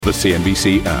The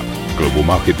CNBC app. Global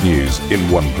market news in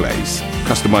one place.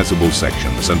 Customizable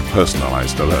sections and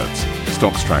personalized alerts.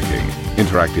 Stocks tracking,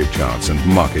 interactive charts and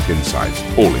market insights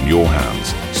all in your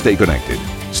hands. Stay connected.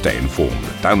 Stay informed.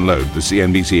 Download the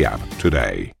CNBC app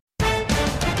today.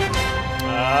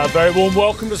 A very warm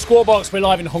welcome to Squawk Box. We're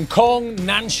live in Hong Kong,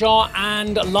 Nansha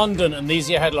and London. And these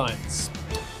are your headlines.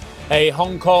 A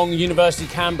Hong Kong university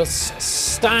campus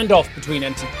standoff between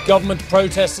anti-government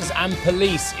protesters and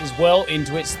police is well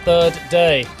into its third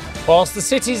day, whilst the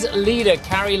city's leader,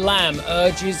 Carrie Lam,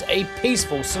 urges a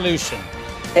peaceful solution.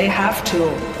 They have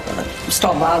to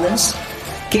stop violence,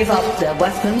 give up their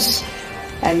weapons,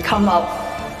 and come up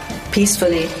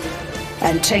peacefully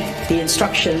and take the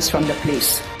instructions from the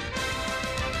police.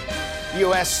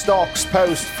 US stocks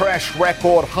post fresh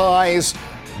record highs,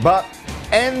 but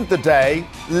end the day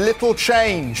little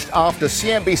changed after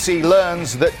CNBC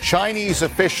learns that Chinese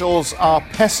officials are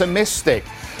pessimistic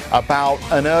about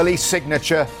an early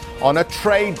signature on a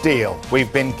trade deal.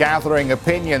 We've been gathering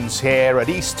opinions here at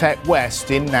East Tech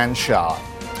West in Nansha.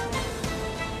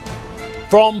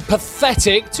 From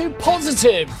pathetic to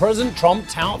positive, President Trump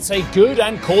touts a good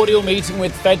and cordial meeting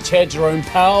with Fed Chair Jerome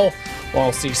Powell,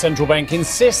 whilst the central bank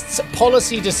insists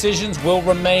policy decisions will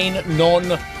remain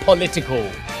non-political.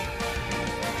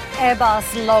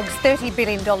 Airbus logs $30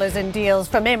 billion in deals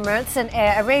from Emirates and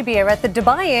Air Arabia at the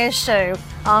Dubai Air Show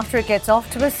after it gets off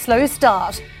to a slow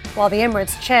start. While the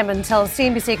Emirates chairman tells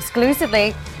CNBC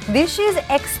exclusively this year's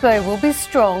expo will be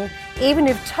strong even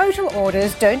if total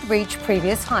orders don't reach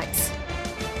previous heights.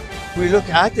 We look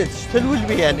at it, still will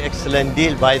be an excellent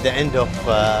deal by the end of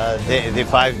the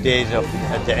 5 days of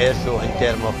the air show in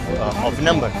terms of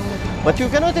number. But you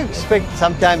cannot expect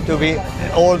sometime to be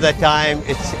all the time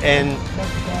it's in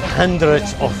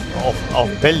hundreds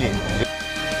of billions.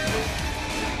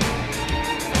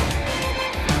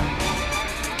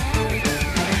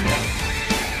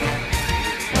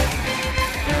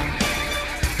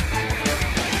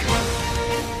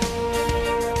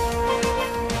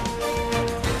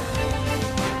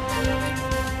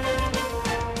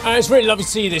 It's really lovely to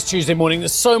see you this Tuesday morning.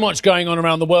 There's so much going on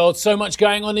around the world, so much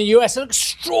going on in the US. An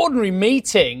extraordinary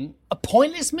meeting, a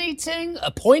pointless meeting,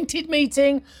 a pointed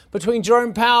meeting between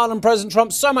Jerome Powell and President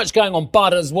Trump. So much going on,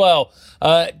 but as well,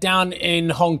 down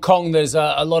in Hong Kong, there's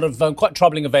a lot of quite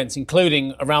troubling events,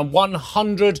 including around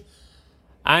 100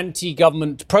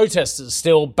 anti-government protesters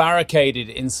still barricaded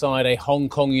inside a Hong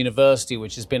Kong university,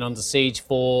 which has been under siege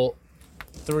for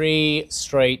 3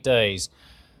 straight days.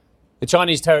 The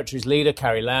Chinese territory's leader,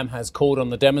 Carrie Lam, has called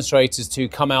on the demonstrators to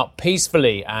come out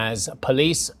peacefully as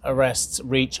police arrests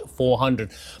reach 400.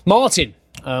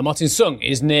 Martin Sung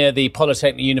is near the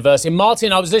Polytechnic University.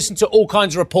 Martin, I was listening to all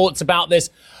kinds of reports about this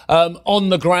on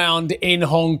the ground in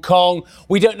Hong Kong.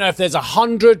 We don't know if there's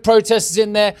 100 protesters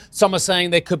in there. Some are saying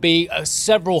there could be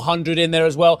several hundred in there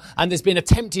as well. And there's been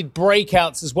attempted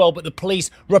breakouts as well, but the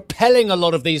police repelling a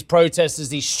lot of these protesters,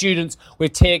 these students,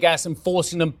 with tear gas and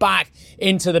forcing them back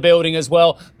into the building as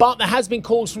well. But there has been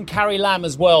calls from Carrie Lam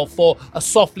as well for a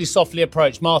softly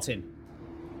approach. Martin.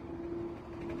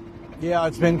 Yeah,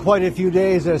 it's been quite a few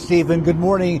days, Stephen. Good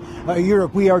morning,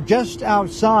 Europe. We are just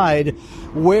outside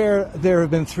where there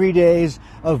have been 3 days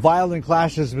of violent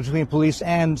clashes between police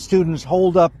and students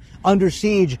holed up under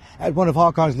siege at one of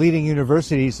Hong Kong's leading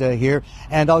universities here.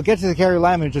 And I'll get to the Carrie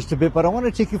Lam in just a bit, but I want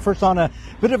to take you first on a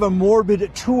bit of a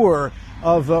morbid tour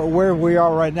of where we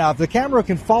are right now. If the camera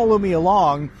can follow me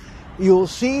along, you'll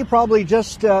see probably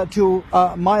just to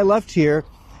my left here,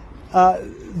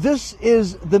 this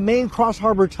is the main Cross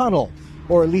Harbour Tunnel,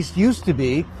 or at least used to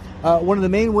be. One of the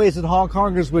main ways that Hong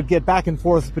Kongers would get back and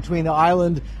forth between the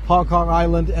island, Hong Kong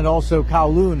Island, and also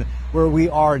Kowloon, where we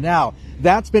are now.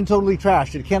 That's been totally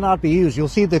trashed. It cannot be used. You'll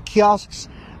see the kiosks,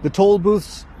 the toll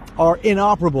booths are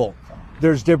inoperable.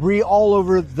 There's debris all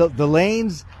over the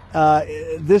lanes.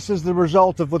 This is the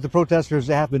result of what the protesters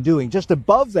have been doing. Just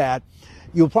above that,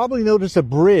 you'll probably notice a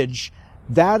bridge.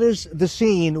 That is the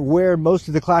scene where most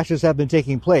of the clashes have been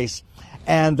taking place.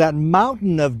 And that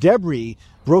mountain of debris,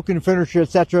 broken furniture,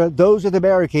 etc., those are the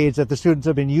barricades that the students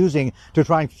have been using to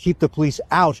try and keep the police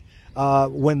out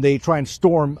when they try and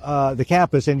storm the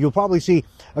campus. And you'll probably see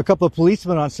a couple of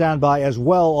policemen on standby as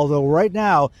well, although right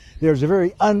now there's a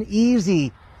very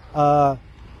uneasy,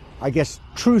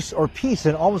 truce or peace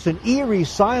and almost an eerie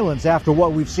silence after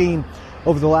what we've seen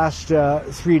over the last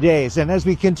 3 days. And as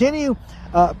we continue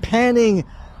panning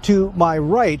to my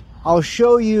right, I'll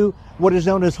show you what is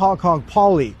known as Hong Kong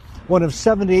Poly, one of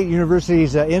 78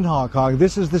 universities in Hong Kong.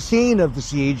 This is the scene of the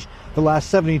siege, the last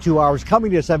 72 hours, coming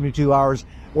to 72 hours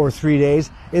or 3 days.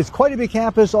 It's quite a big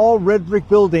campus, all red brick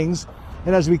buildings.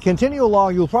 And as we continue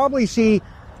along, you'll probably see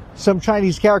some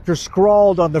Chinese characters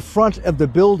scrawled on the front of the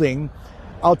building.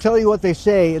 I'll tell you what they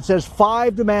say. It says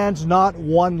 5 demands, not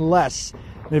 1 less.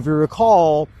 And if you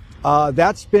recall,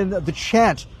 that's been the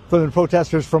chant from the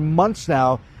protesters for months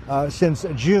now, since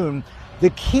June. The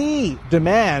key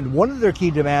demand, one of their key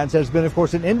demands, has been, of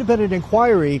course, an independent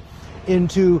inquiry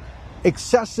into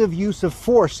excessive use of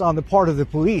force on the part of the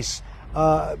police.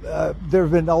 There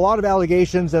have been a lot of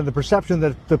allegations and the perception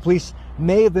that the police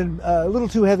may have been a little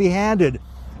too heavy-handed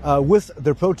with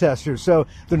the protesters. So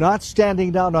they're not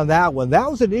standing down on that one. That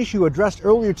was an issue addressed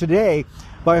earlier today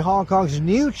by Hong Kong's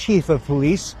new chief of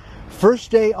police.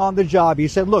 First day on the job, he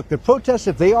said, look, the protests,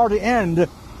 if they are to end,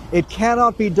 it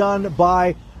cannot be done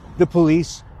by the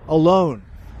police alone.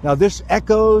 Now, this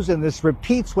echoes and this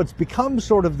repeats what's become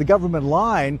sort of the government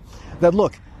line that,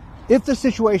 look, if the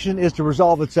situation is to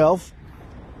resolve itself,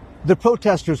 the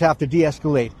protesters have to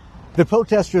de-escalate. The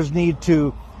protesters need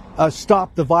to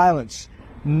stop the violence.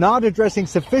 Not addressing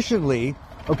sufficiently,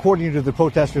 according to the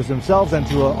protesters themselves and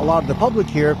to a lot of the public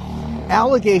here,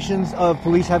 allegations of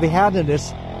police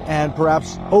heavy-handedness and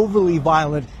perhaps overly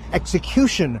violent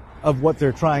execution of what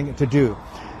they're trying to do.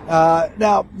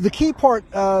 Now, the key part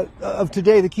of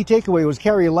today, the key takeaway was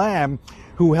Carrie Lam,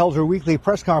 who held her weekly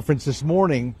press conference this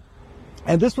morning.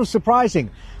 And this was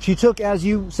surprising. She took, as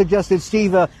you suggested,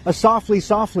 Steve, a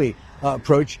softly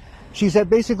approach. She said,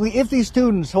 basically, if these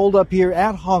students hold up here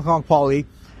at Hong Kong Poly,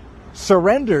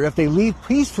 surrender, if they leave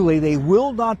peacefully, they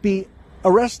will not be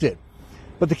arrested.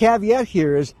 But the caveat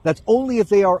here is that's only if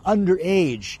they are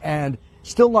underage, and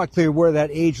still not clear where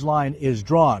that age line is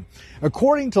drawn.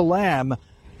 According to Lam,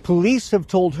 police have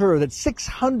told her that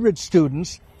 600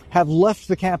 students have left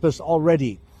the campus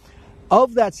already.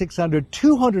 Of that 600,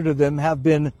 200 of them have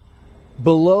been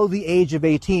below the age of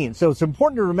 18. So it's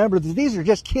important to remember that these are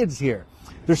just kids here.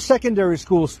 They're secondary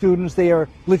school students. They are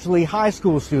literally high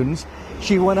school students.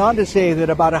 She went on to say that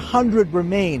about 100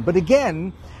 remain. But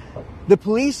again, the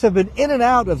police have been in and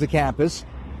out of the campus.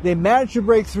 They managed to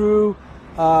break through.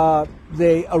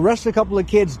 They arrest a couple of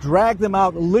kids, drag them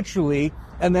out literally,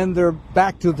 and then they're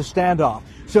back to the standoff.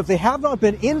 So if they have not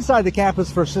been inside the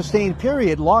campus for a sustained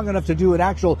period long enough to do an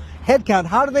actual head count,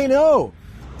 how do they know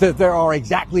that there are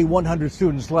exactly 100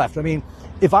 students left? I mean,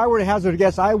 if I were to hazard a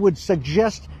guess, I would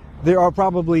suggest there are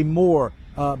probably more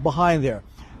behind there.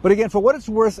 But again, for what it's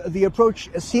worth, the approach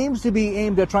seems to be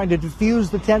aimed at trying to diffuse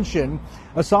the tension,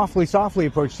 a softly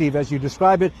approach, Steve, as you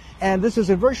describe it. And this is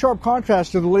in very sharp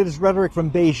contrast to the latest rhetoric from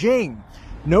Beijing.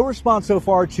 No response so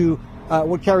far to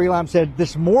what Carrie Lam said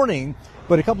this morning.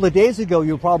 But a couple of days ago,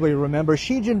 you'll probably remember,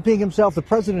 Xi Jinping himself, the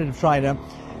president of China,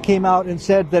 came out and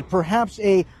said that perhaps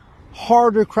a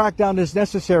harder crackdown is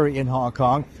necessary in Hong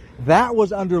Kong. That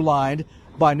was underlined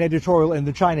by an editorial in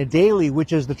the China Daily,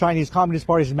 which is the Chinese Communist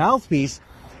Party's mouthpiece,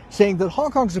 saying that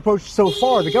Hong Kong's approach so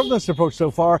far, the government's approach so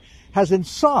far, has been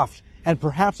soft and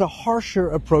perhaps a harsher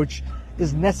approach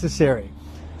is necessary.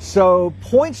 So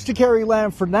points to Carrie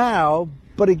Lam for now,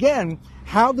 but again,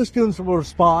 how the students will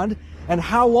respond and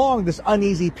how long this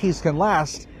uneasy peace can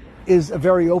last is a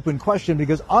very open question,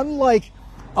 because unlike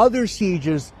other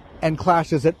sieges and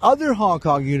clashes at other Hong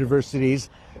Kong universities,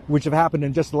 which have happened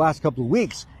in just the last couple of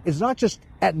weeks, it's not just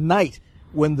at night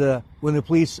when the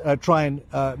police try and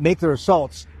make their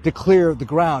assaults to clear the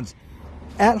grounds.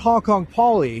 At Hong Kong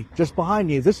Poly, just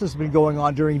behind you, this has been going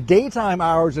on during daytime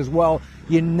hours as well.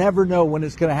 You never know when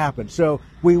it's going to happen. So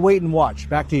we wait and watch.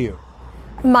 Back to you.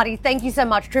 Marty, thank you so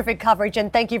much. Terrific coverage,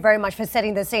 and thank you very much for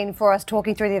setting the scene for us,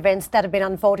 talking through the events that have been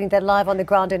unfolding there live on the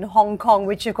ground in Hong Kong,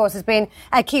 which of course has been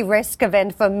a key risk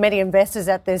event for many investors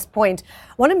at this point.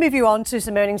 I want to move you on to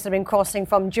some earnings that have been crossing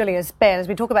from Julius Baer. As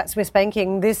we talk about Swiss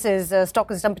banking, this is stock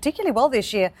has done particularly well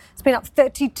this year. It's been up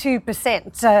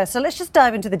 32%. So let's just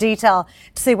dive into the detail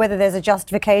to see whether there's a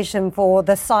justification for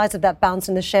the size of that bounce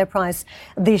in the share price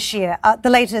this year.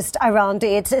 The latest around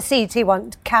its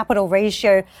CET1 capital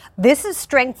ratio, this is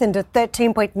strengthened to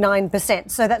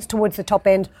 13.9%. So that's towards the top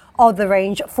end of the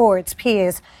range for its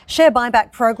peers. Share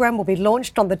buyback program will be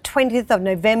launched on the 20th of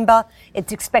November.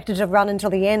 It's expected to run until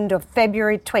the end of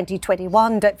February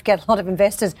 2021. Don't forget, a lot of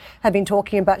investors have been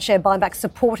talking about share buyback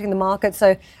supporting the market.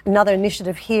 So another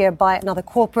initiative here by another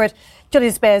corporate.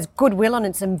 Julius Baer's goodwill on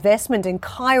its investment in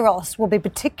Kairos will be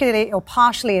particularly or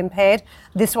partially impaired.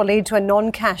 This will lead to a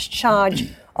non-cash charge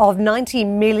of 90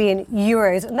 million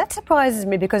euros. And that surprises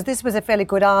me, because this was a fairly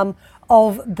good arm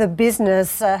of the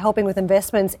business, helping with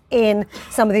investments in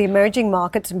some of the emerging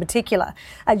markets in particular.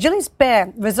 Julius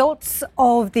Baer, results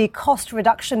of the cost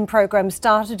reduction program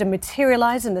started to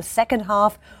materialise in the second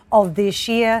half of this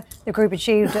year. The group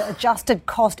achieved an adjusted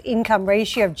cost-income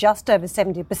ratio of just over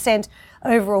 70%.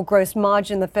 Overall gross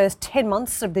margin in the first 10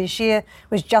 months of this year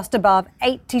was just above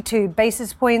 82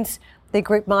 basis points. The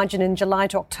group margin in July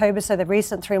to October, so the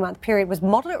recent 3-month period, was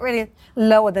moderately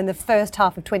lower than the first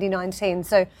half of 2019,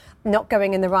 so not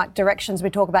going in the right directions. We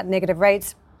talk about negative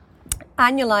rates.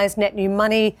 Annualised net new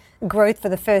money growth for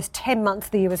the first 10 months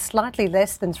of the year was slightly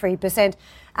less than 3%.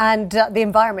 And the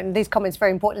environment, and these comments are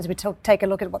very important as we take a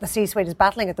look at what the C-suite is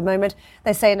battling at the moment.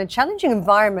 They say in a challenging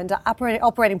environment,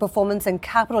 operating performance and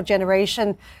capital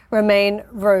generation remain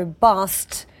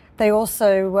robust. They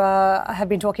also have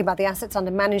been talking about the assets under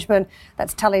management.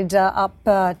 That's tallied up,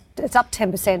 it's up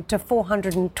 10% to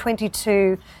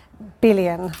 422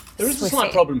 billion. There is a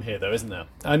slight problem here, though, isn't there?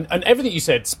 And everything you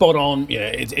said, spot on. You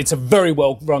know, it's a very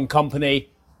well-run company,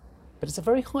 but it's a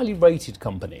very highly rated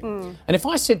company. And if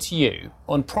I said to you,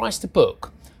 on price to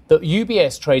book, that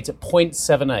UBS trades at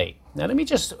 0.78, now let me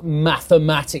just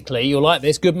mathematically, you'll like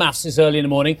this, good maths this early in the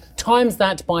morning, times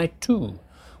that by 2,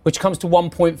 which comes to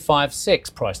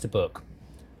 1.56 price to book.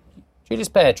 Julius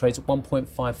Baer trades at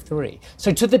 1.53.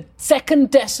 So to the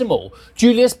second decimal,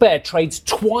 Julius Baer trades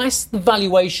twice the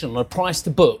valuation on a price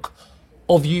to book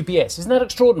of UBS. Isn't that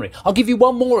extraordinary? I'll give you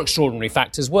one more extraordinary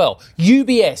fact as well.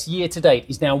 UBS year to date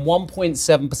is down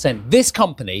 1.7%. This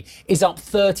company is up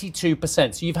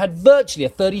 32%. So you've had virtually a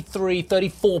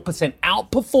 34%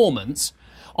 outperformance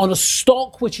on a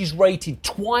stock which is rated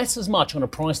twice as much on a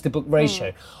price-to-book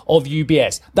ratio of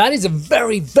UBS. That is a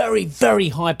very, very, very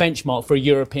high benchmark for a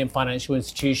European financial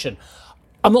institution.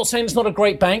 I'm not saying it's not a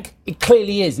great bank. It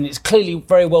clearly is, and it's clearly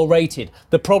very well rated.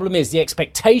 The problem is the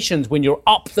expectations when you're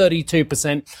up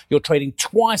 32%, you're trading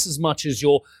twice as much as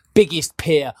your biggest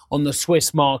peer on the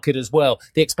Swiss market as well.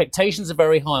 The expectations are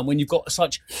very high, and when you've got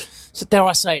such, dare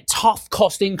I say it, tough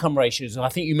cost-income ratios, and I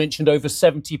think you mentioned over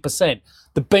 70%,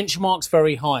 the benchmark's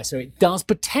very high, so it does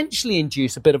potentially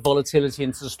induce a bit of volatility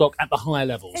into the stock at the higher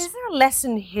levels. Is there a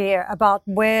lesson here about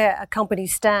where a company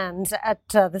stands at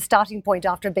the starting point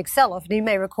after a big sell-off? And you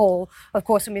may recall, of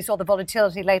course, when we saw the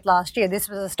volatility late last year, this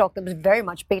was a stock that was very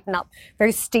much beaten up,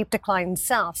 very steep decline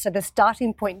south. So the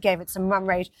starting point gave it some run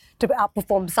rate to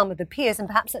outperform some of the peers, and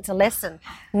perhaps that's a lesson.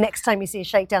 Next time you see a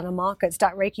shakedown in the market,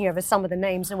 start raking over some of the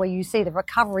names and where you see the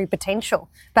recovery potential.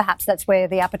 Perhaps that's where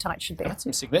the appetite should be. That's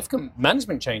some significant management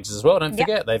changes as well. Don't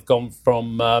forget, they've gone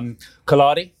from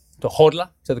Kaladi to Hodler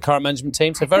to the current management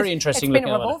team. So very interesting. It's been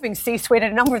a revolving C-suite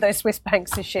at a number of those Swiss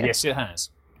banks this year. Yes, it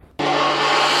has.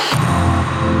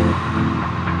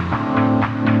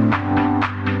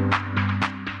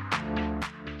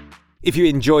 If you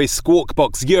enjoy Squawk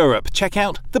Box Europe, check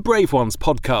out the Brave Ones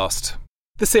podcast.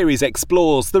 The series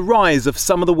explores the rise of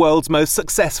some of the world's most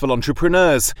successful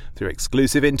entrepreneurs. Through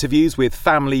exclusive interviews with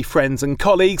family, friends and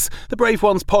colleagues, the Brave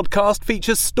Ones podcast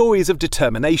features stories of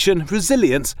determination,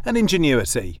 resilience and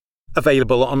ingenuity.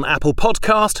 Available on Apple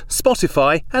Podcast,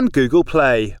 Spotify and Google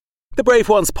Play. The Brave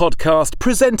Ones podcast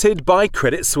presented by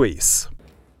Credit Suisse.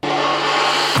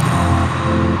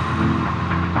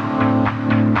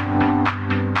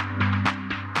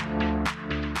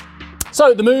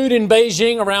 So the mood in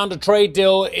Beijing around a trade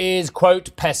deal is,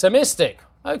 quote, pessimistic.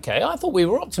 OK, I thought we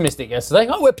were optimistic yesterday.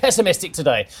 Oh, we're pessimistic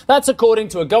today. That's according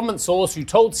to a government source who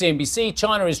told CNBC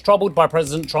China is troubled by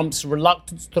President Trump's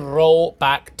reluctance to roll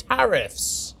back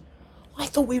tariffs. I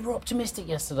thought we were optimistic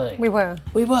yesterday. We were,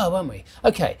 weren't we?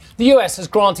 OK, the US has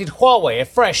granted Huawei a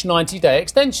fresh 90-day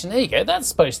extension. There you go. That's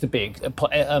supposed to be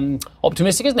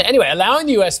optimistic, isn't it? Anyway, allowing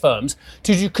the US firms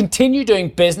to continue doing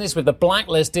business with the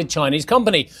blacklisted Chinese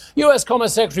company. US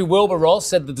Commerce Secretary Wilbur Ross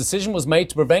said the decision was made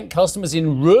to prevent customers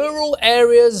in rural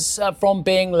areas from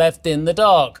being left in the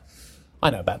dark. I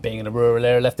know about being in a rural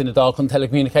area left in the dark on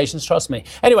telecommunications, trust me.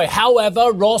 Anyway,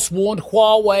 however, Ross warned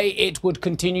Huawei it would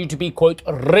continue to be, quote,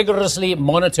 rigorously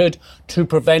monitored to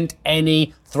prevent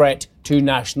any threat to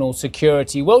national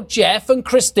security. Well, Jeff and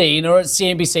Christine are at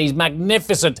CNBC's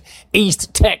magnificent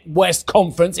East Tech West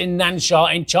conference in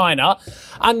Nansha in China.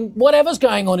 And whatever's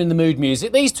going on in the mood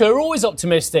music, these two are always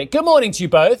optimistic. Good morning to you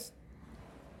both.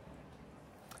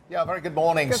 Yeah, very good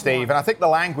morning, Steve. And I think the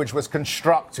language was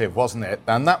constructive, wasn't it?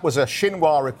 And that was a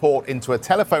Xinhua report into a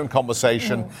telephone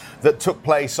conversation that took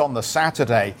place on the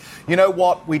Saturday. You know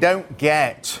what? We don't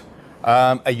get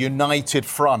a united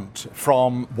front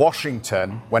from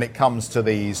Washington when it comes to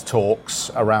these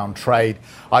talks around trade.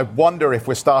 I wonder if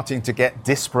we're starting to get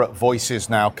disparate voices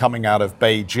now coming out of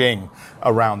Beijing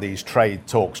around these trade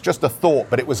talks. Just a thought,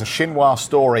 but it was a Xinhua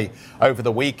story over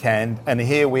the weekend, and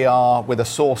here we are with a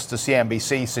source to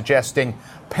CNBC suggesting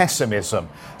pessimism.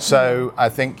 So I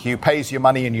think you pays your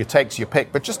money and you takes your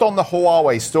pick. But just on the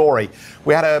Huawei story,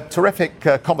 we had a terrific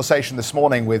conversation this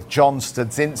morning with John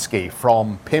Studzinski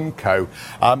from PIMCO.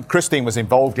 Christine was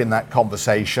involved in that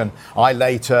conversation. I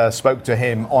later spoke to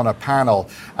him on a panel.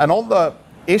 And on the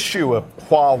issue of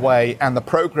Huawei and the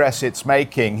progress it's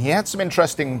making, he had some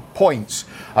interesting points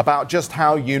about just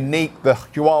how unique the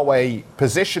Huawei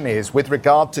position is with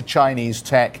regard to Chinese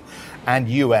tech and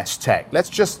US tech. Let's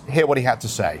just hear what he had to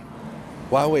say.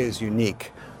 Huawei is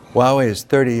unique. Huawei is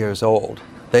 30 years old.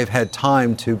 They've had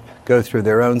time to go through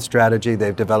their own strategy.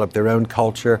 They've developed their own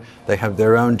culture. They have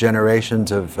their own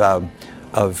generations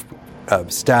of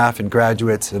staff and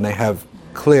graduates, and they have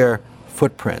clear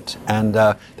footprint. And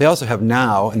they also have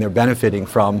now, and they're benefiting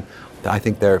from, I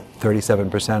think they're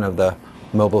 37% of the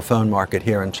mobile phone market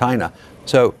here in China.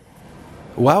 So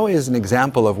Huawei is an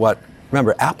example of what,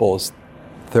 remember, Apple's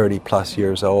 30 plus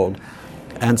years old,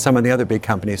 and some of the other big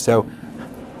companies. So,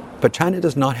 but China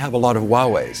does not have a lot of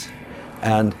Huaweis,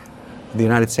 and the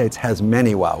United States has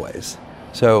many Huaweis.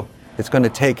 So it's going to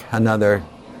take another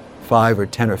 5 or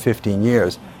 10 or 15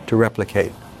 years to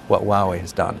replicate what Huawei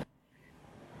has done.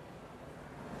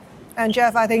 And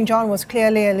Jeff, I think John was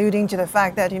clearly alluding to the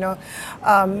fact that,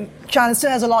 China still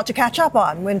has a lot to catch up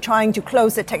on when trying to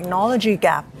close the technology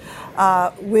gap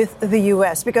with the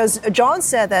U.S. Because John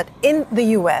said that in the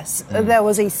U.S. There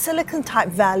was a Silicon type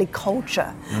Valley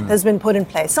culture that's been put in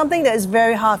place, something that is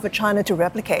very hard for China to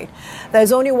replicate.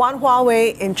 There's only one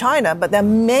Huawei in China, but there are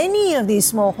many of these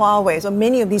small Huaweis or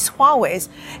many of these Huaweis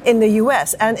in the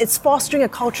U.S. And it's fostering a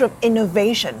culture of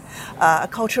innovation,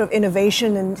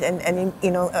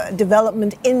 and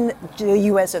development in the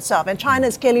U.S. itself. And China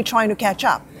is clearly trying to catch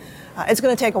up. It's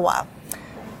going to take a while.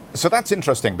 So that's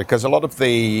interesting, because a lot of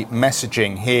the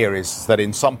messaging here is that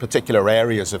in some particular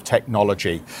areas of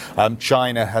technology,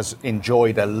 China has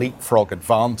enjoyed a leapfrog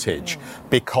advantage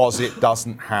because it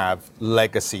doesn't have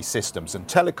legacy systems. And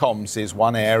telecoms is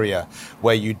one area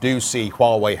where you do see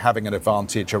Huawei having an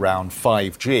advantage around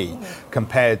 5G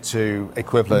compared to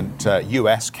equivalent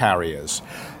US carriers.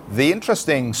 The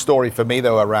interesting story for me,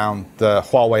 though, around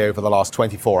Huawei over the last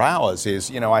 24 hours is,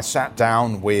 I sat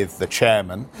down with the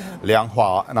chairman, Liang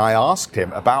Hua, and I asked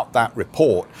him about that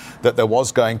report that there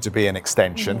was going to be an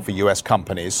extension for US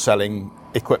companies selling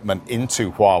equipment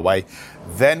into Huawei.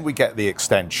 Then we get the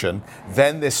extension.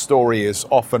 Then this story is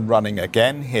off and running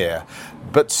again here.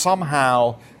 But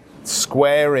somehow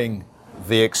squaring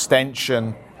the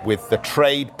extension with the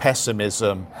trade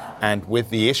pessimism and with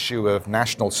the issue of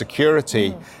national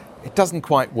security, it doesn't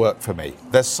quite work for me.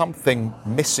 There's something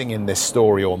missing in this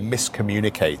story or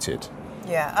miscommunicated.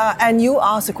 Yeah, and you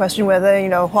asked the question whether,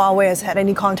 Huawei has had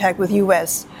any contact with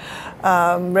U.S.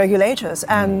 Regulators,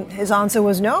 and his answer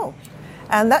was no.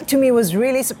 And that to me was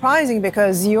really surprising,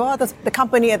 because you are the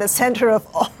company at the center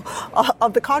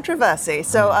of the controversy.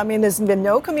 So, there's been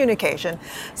no communication.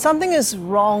 Something is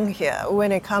wrong here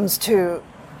when it comes to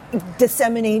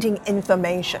disseminating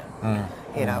information,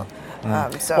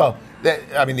 Well,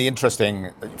 the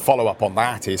interesting follow-up on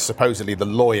that is supposedly the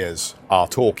lawyers are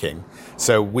talking.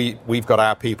 So we've got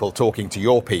our people talking to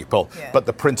your people, but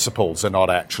the principals are not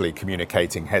actually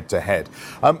communicating head-to-head.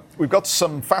 We've got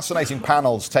some fascinating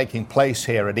panels taking place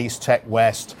here at East Tech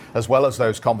West, as well as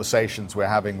those conversations we're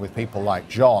having with people like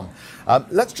John.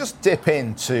 Let's just dip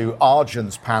into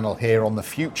Arjun's panel here on the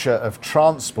future of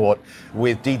transport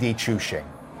with Didi Chuxing.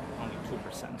 Only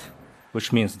 2%,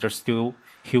 which means there's still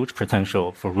huge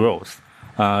potential for growth.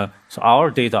 So our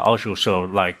data also show,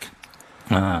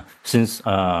 since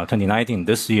 2019,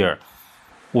 this year,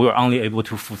 we were only able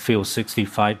to fulfill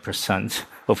 65%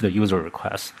 of the user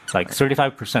requests.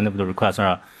 35% of the requests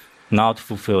are not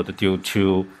fulfilled due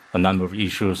to a number of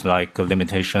issues like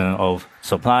limitation of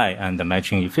supply and the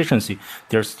matching efficiency.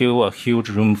 There's still a huge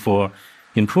room for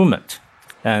improvement.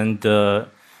 And the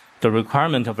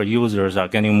requirement of our users are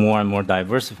getting more and more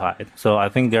diversified. So I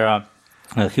think there are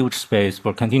a huge space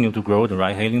for continue to grow the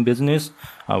ride-hailing business,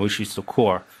 which is the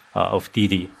core of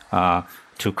Didi,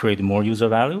 to create more user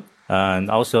value.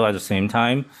 And also at the same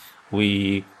time,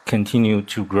 we continue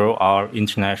to grow our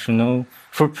international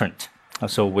footprint.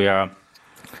 So we are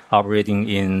operating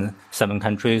in 7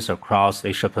 countries across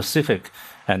Asia Pacific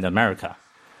and America.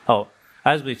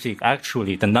 As we speak,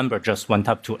 actually, the number just went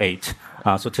up to 8.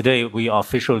 So today we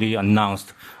officially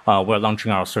announced we're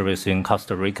launching our service in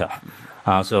Costa Rica.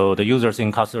 So the users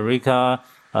in Costa Rica,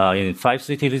 in 5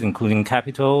 cities, including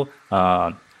capital,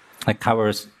 it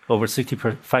covers over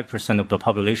 65% of the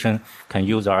population can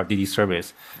use our Didi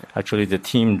service. Actually, the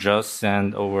team just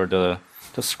sent over the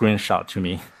screenshot to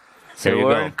me.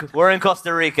 So we're in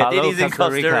Costa Rica. Hello, Didi's in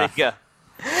Costa Rica.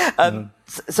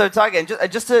 So Tiger,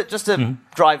 just to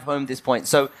drive home this point.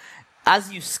 So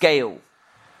as you scale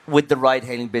with the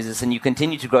ride-hailing business and you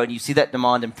continue to grow and you see that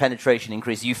demand and penetration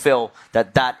increase, you feel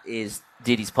that is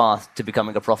Didi's path to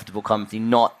becoming a profitable company,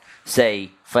 not,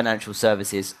 say, financial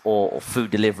services or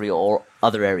food delivery or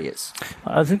other areas?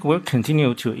 I think we'll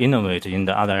continue to innovate in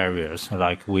the other areas.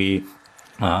 Like we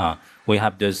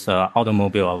have this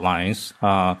automobile alliance,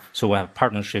 so we have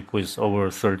partnership with over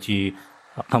 30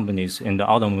 companies in the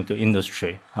automobile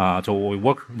industry. So we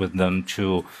work with them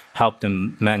to help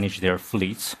them manage their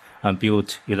fleets and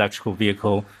build electrical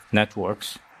vehicle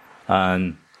networks.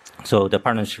 And so the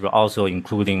partnership also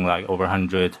including like over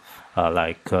 100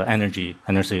 energy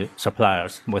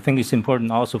suppliers. We think it's important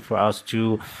also for us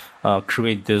to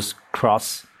create this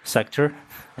cross-sector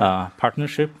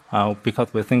partnership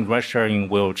because we think ride sharing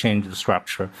will change the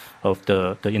structure of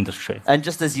the industry. And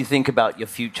just as you think about your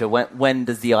future, when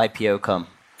does the IPO come?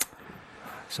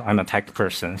 So I'm a tech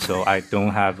person, so I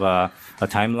don't have a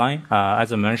timeline.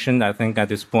 As I mentioned, I think at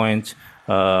this point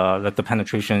that the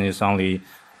penetration is only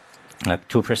like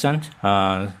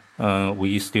 2%.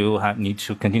 We still need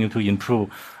to continue to improve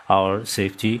our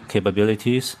safety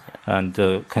capabilities and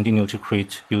continue to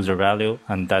create user value,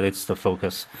 and that is the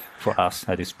focus for us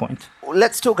at this point.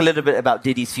 Let's talk a little bit about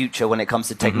Didi's future when it comes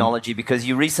to technology, because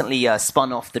you recently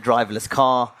spun off the driverless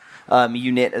car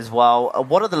unit as well.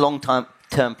 What are the long-term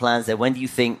plans there? When do you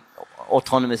think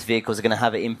autonomous vehicles are going to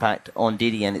have an impact on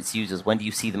Didi and its users? When do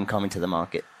you see them coming to the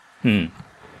market?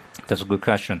 That's a good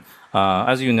question.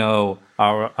 As you know,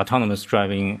 our autonomous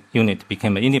driving unit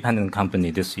became an independent company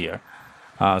this year.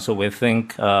 So we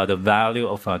think the value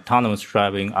of autonomous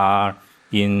driving are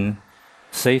in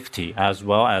safety as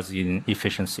well as in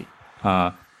efficiency.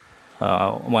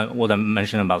 What I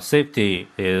mentioned about safety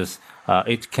is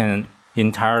it can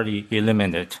entirely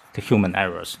eliminate the human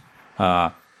errors.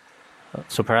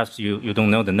 So perhaps you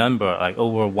don't know the number, like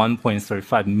over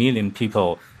 1.35 million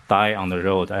people die on the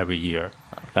road every year,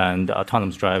 and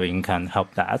autonomous driving can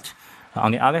help that.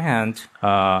 On the other hand,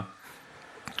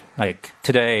 like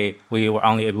today, we were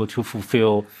only able to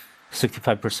fulfill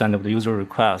 65% of the user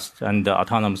requests, and the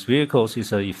autonomous vehicles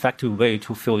is an effective way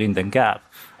to fill in the gap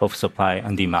of supply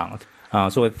and demand.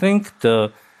 So I think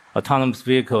the autonomous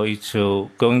vehicle is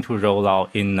going to roll out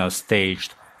in a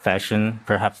staged fashion,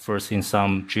 perhaps first in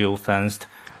some geo-fenced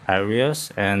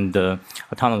areas, and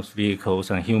autonomous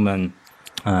vehicles and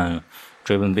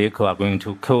human-driven vehicles are going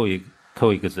to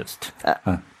coexist.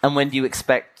 And when do you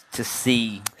expect to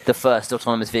see the first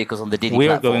autonomous vehicles on the Didi platform? We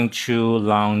platform? are going to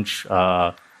launch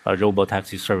a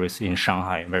robotaxi service in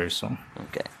Shanghai very soon.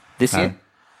 Okay. This year?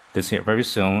 This year, very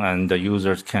soon, and the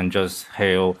users can just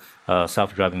hail a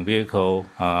self-driving vehicle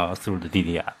through the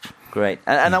Didi app. Great.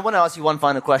 And I want to ask you one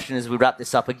final question as we wrap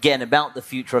this up again about the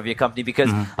future of your company,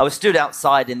 because I was stood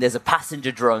outside and there's a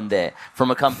passenger drone there from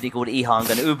a company called Ehang,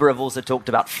 and Uber have also talked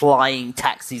about flying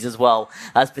taxis as well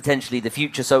as potentially the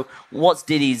future. So what's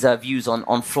Didi's views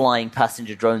on flying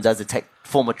passenger drones as a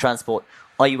form of transport?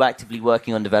 Are you actively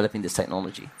working on developing this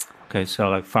technology? Okay, so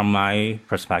like from my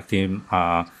perspective,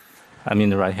 I'm in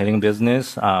the ride-hailing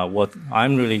business. What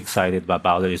I'm really excited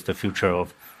about is the future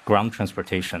of ground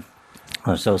transportation.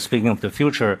 So speaking of the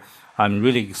future, I'm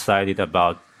really excited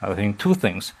about, I think, two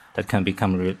things that can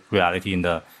become reality in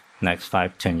the next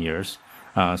 5-10 years.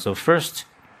 So first,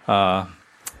 I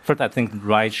think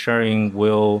ride-sharing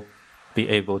will be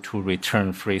able to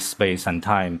return free space and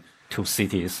time to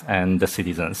cities and the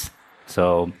citizens.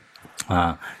 So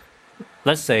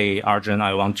let's say, Arjun,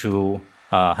 I want to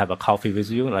have a coffee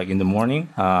with you, like in the morning,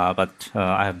 but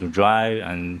I have to drive,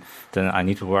 and then I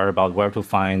need to worry about where to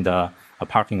find a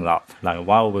parking lot. Like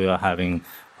while we are having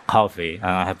coffee,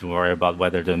 I have to worry about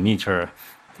whether the meter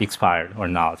expired or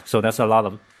not. So that's a lot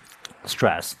of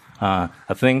stress. I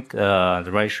think the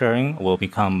ride sharing will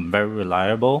become very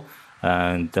reliable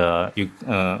and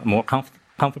more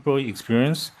comfortable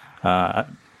experience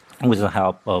with the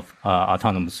help of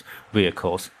autonomous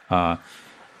vehicles.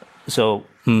 So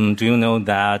do you know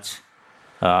that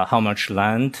how much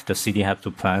land the city have to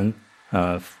plan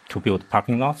to build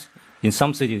parking lots? In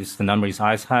some cities, the number is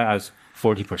as high as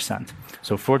 40%.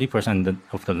 So 40%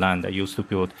 of the land are used to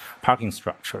build parking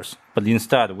structures. But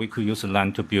instead, we could use the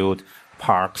land to build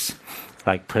parks,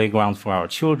 like playgrounds for our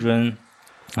children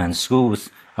and schools,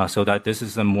 so that this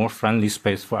is a more friendly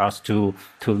space for us to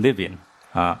live in.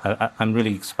 I'm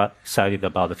really excited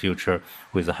about the future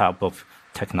with the help of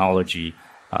technology.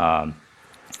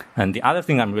 And the other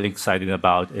thing I'm really excited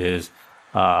about is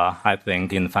I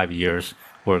think in 5 years,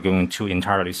 we're going to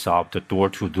entirely solve the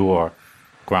door-to-door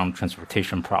ground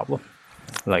transportation problem.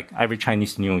 Like every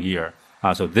Chinese New Year.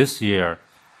 So this year,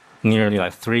 nearly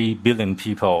like 3 billion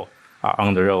people are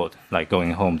on the road, like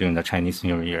going home during the Chinese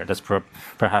New Year. That's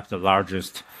perhaps the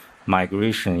largest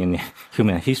migration in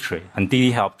human history. And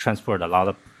Didi helped transport a lot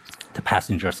of the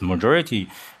passengers. The majority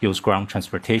use ground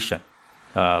transportation,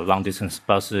 long-distance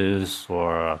buses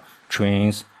or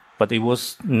trains. But it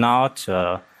was not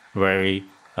a very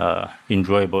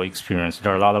enjoyable experience.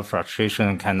 There are a lot of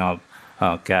frustration, cannot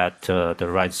get the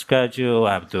right schedule.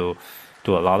 I have to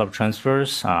do a lot of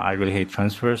transfers. I really hate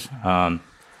transfers.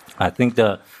 I think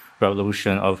the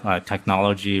revolution of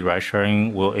technology, ride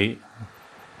sharing, will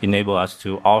enable us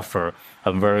to offer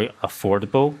a very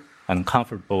affordable and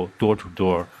comfortable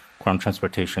door-to-door ground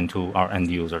transportation to our end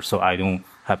users. So I don't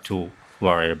have to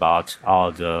worry about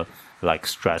all the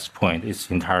stress point. It's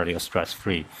entirely a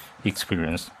stress-free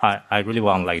experience. I really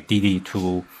want Didi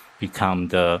to become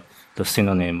the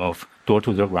synonym of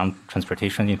door-to-door ground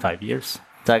transportation in 5 years.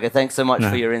 Tiger, thanks so much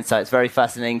for your insights. Very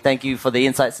fascinating. Thank you for the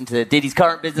insights into Didi's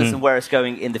current business and where it's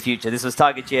going in the future. This was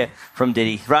Tiger Jie from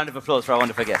Didi. Round of applause for our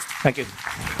wonderful guest. Thank you.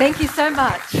 Thank you so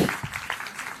much.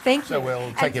 Thank you. So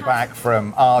we'll take it back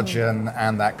from Arjun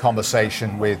and that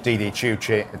conversation with Didi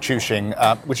Chuxing,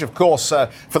 which of course,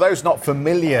 for those not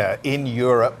familiar in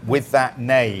Europe with that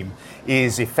name,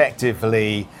 is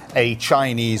effectively a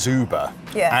Chinese Uber.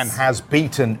 Yes. And has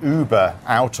beaten Uber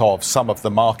out of some of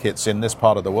the markets in this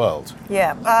part of the world.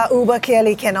 Yeah, Uber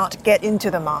clearly cannot get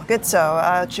into the market, so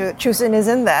Chuxing is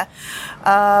in there.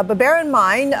 But bear in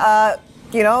mind,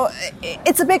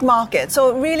 it's a big market.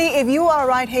 So really, if you are a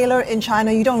ride-hailer in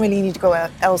China, you don't really need to go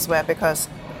elsewhere because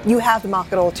you have the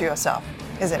market all to yourself,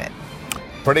 isn't it?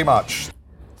 Pretty much.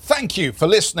 Thank you for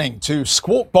listening to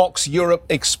Squawk Box Europe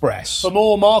Express. For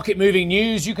more market-moving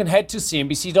news, you can head to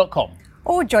CNBC.com.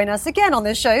 Or join us again on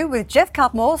the show with Jeff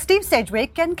Cutmore, Steve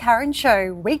Sedgwick and Karen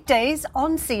Cho, weekdays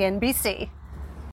on CNBC.